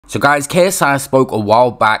So guys, KSI spoke a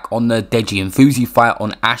while back on the Deji and Fousey fight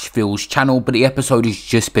on Asheville's channel, but the episode has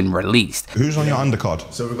just been released. Who's on your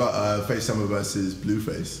undercard? So we've got Face Summer versus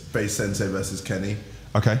Blueface, Face Sensei versus Kenny.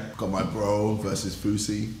 Okay. Got my bro versus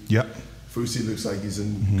Fousey. Yep. Fousey looks like he's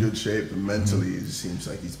in good shape, and mentally it just seems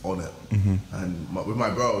like he's on it. And with my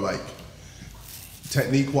bro, like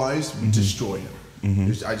technique-wise, we destroy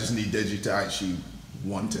him. I just need Deji to actually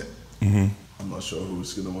want it. I'm not sure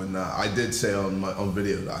who's gonna win that. I did say on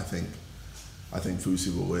video that I think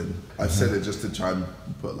Fousey will win. I've said it just to try and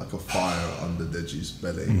put like a fire under Deji's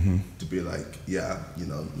belly to be like, yeah, you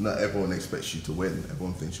know, not everyone expects you to win.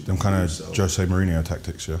 Everyone thinks you. Them kind of Jose Mourinho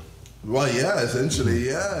tactics, yeah. Well, yeah, essentially,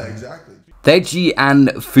 yeah, exactly. Deji and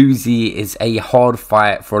Fousey is a hard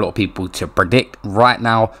fight for a lot of people to predict right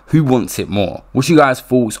now. Who wants it more? What's your guys'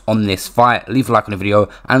 thoughts on this fight? Leave a like on the video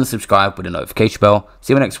and subscribe with a notification bell.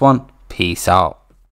 See you in the next one. Peace out.